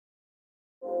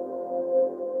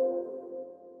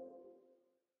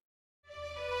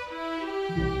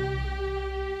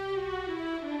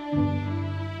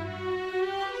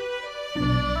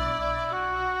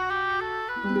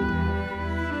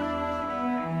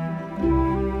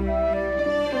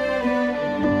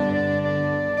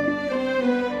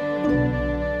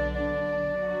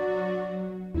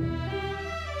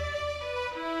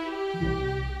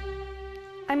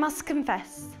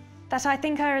confess that I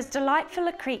think her as delightful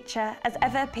a creature as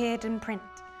ever appeared in print,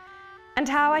 and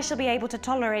how I shall be able to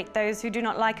tolerate those who do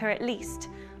not like her at least,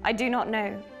 I do not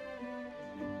know.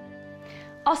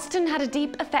 Austen had a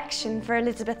deep affection for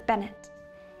Elizabeth Bennet,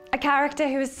 a character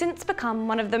who has since become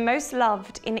one of the most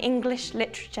loved in English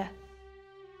literature.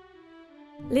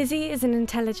 Lizzie is an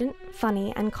intelligent,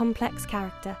 funny and complex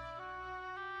character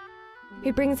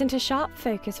who brings into sharp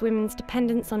focus women's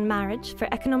dependence on marriage for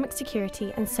economic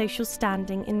security and social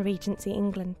standing in Regency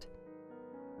England.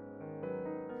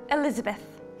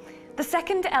 Elizabeth, the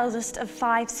second eldest of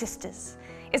 5 sisters,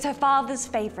 is her father's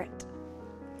favourite.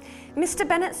 Mr.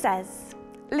 Bennet says,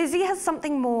 Lizzie has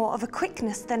something more of a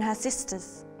quickness than her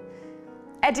sisters.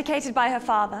 Educated by her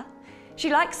father, she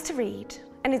likes to read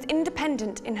and is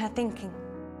independent in her thinking.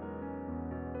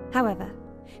 However,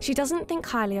 she doesn't think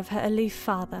highly of her aloof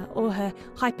father or her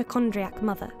hypochondriac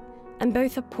mother, and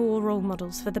both are poor role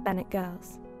models for the Bennet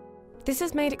girls. This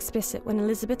is made explicit when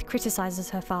Elizabeth criticises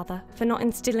her father for not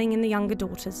instilling in the younger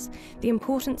daughters the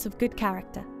importance of good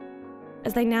character,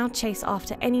 as they now chase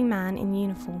after any man in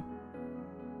uniform.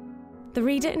 The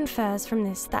reader infers from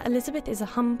this that Elizabeth is a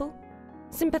humble,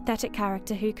 sympathetic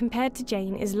character who, compared to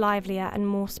Jane, is livelier and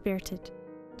more spirited.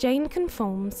 Jane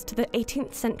conforms to the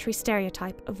 18th century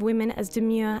stereotype of women as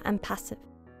demure and passive.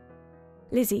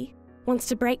 Lizzie wants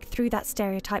to break through that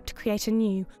stereotype to create a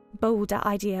new, bolder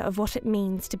idea of what it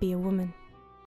means to be a woman.